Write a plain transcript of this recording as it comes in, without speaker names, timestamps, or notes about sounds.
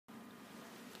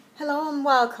Hello and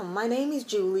welcome. My name is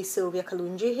Julie Sylvia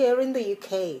Kalunji here in the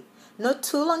UK. Not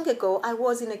too long ago, I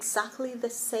was in exactly the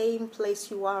same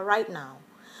place you are right now.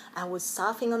 I was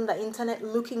surfing on the internet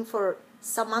looking for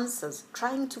some answers,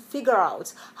 trying to figure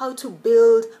out how to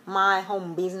build my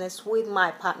home business with my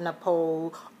partner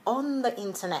Paul on the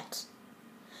internet.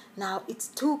 Now, it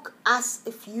took us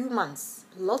a few months,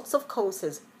 lots of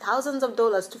courses, thousands of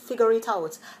dollars to figure it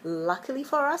out. Luckily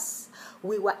for us,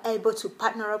 we were able to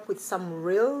partner up with some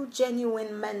real,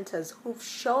 genuine mentors who've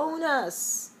shown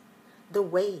us the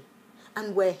way.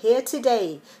 And we're here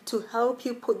today to help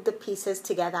you put the pieces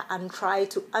together and try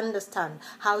to understand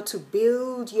how to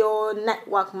build your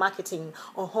network marketing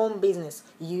or home business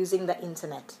using the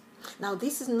internet. Now,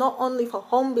 this is not only for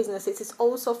home businesses, it's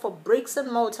also for bricks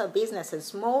and mortar businesses,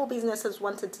 small businesses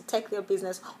wanting to take their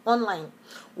business online.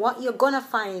 What you're going to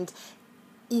find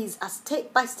is a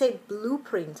step-by-step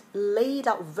blueprint laid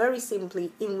out very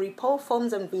simply in report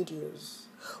forms and videos.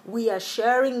 We are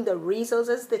sharing the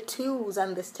resources, the tools,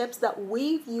 and the steps that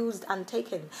we've used and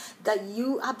taken that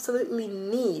you absolutely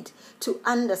need to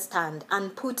understand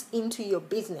and put into your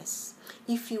business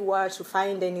if you are to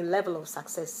find any level of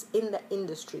success in the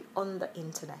industry on the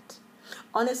internet.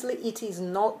 Honestly, it is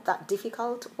not that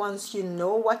difficult once you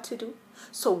know what to do.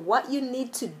 So what you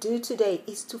need to do today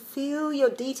is to fill your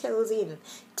details in.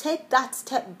 Take that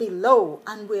step below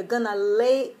and we're going to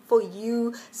lay for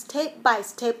you step by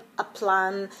step a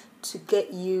plan to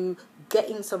get you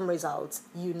getting some results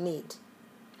you need.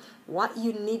 What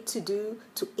you need to do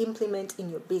to implement in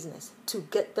your business to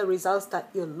get the results that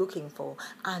you're looking for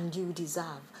and you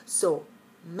deserve. So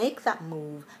make that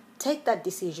move. Take that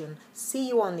decision. See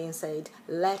you on the inside.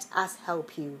 Let us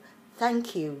help you.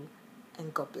 Thank you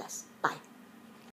and God bless. Bye.